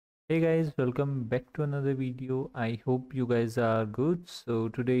Hey guys, welcome back to another video. I hope you guys are good. So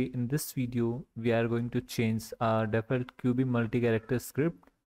today in this video we are going to change our default QB multi-character script.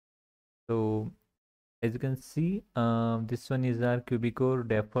 So as you can see, this one is our QB core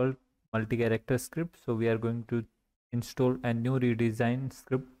default multi-character script. So we are going to install a new redesign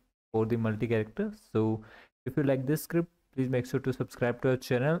script for the multi-character. So if you like this script, please make sure to subscribe to our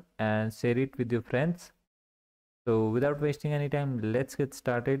channel and share it with your friends. So without wasting any time, let's get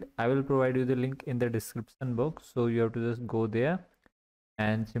started. I will provide you the link in the description box, so you have to just go there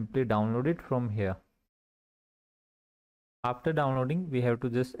and simply download it from here. After downloading, we have to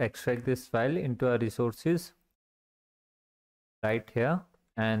just extract this file into our resources right here,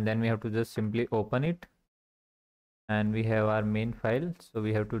 and then we have to just simply open it, and we have our main file, so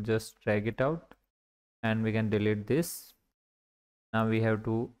we have to just drag it out and we can delete this. Now we have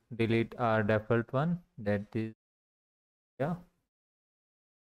to delete our default one, that is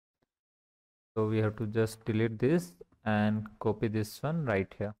so we have to just delete this and copy this one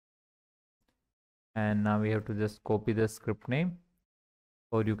right here, and now we have to just copy the script name,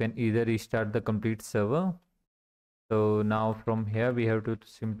 or you can either restart the complete server. So now from here we have to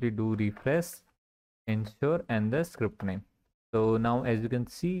simply do refresh, ensure, and the script name. So now as you can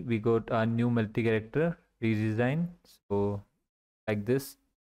see, we got a new multi-character redesign. So like this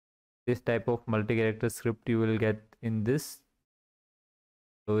type of multi-character script you will get in this.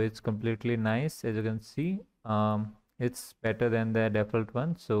 So it's completely nice. As you can see, it's better than the default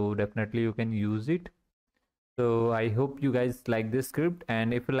one, so definitely you can use it. So I hope you guys like this script,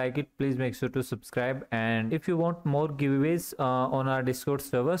 and if you like it, please make sure to subscribe. And if you want more giveaways on our Discord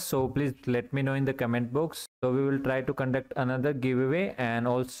server, so please let me know in the comment box, so we will try to conduct another giveaway. And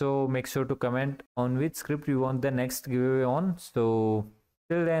also make sure to comment on which script you want the next giveaway on. So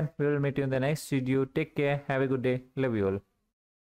till then, we will meet you in the next video. Take care, have a good day, love you all.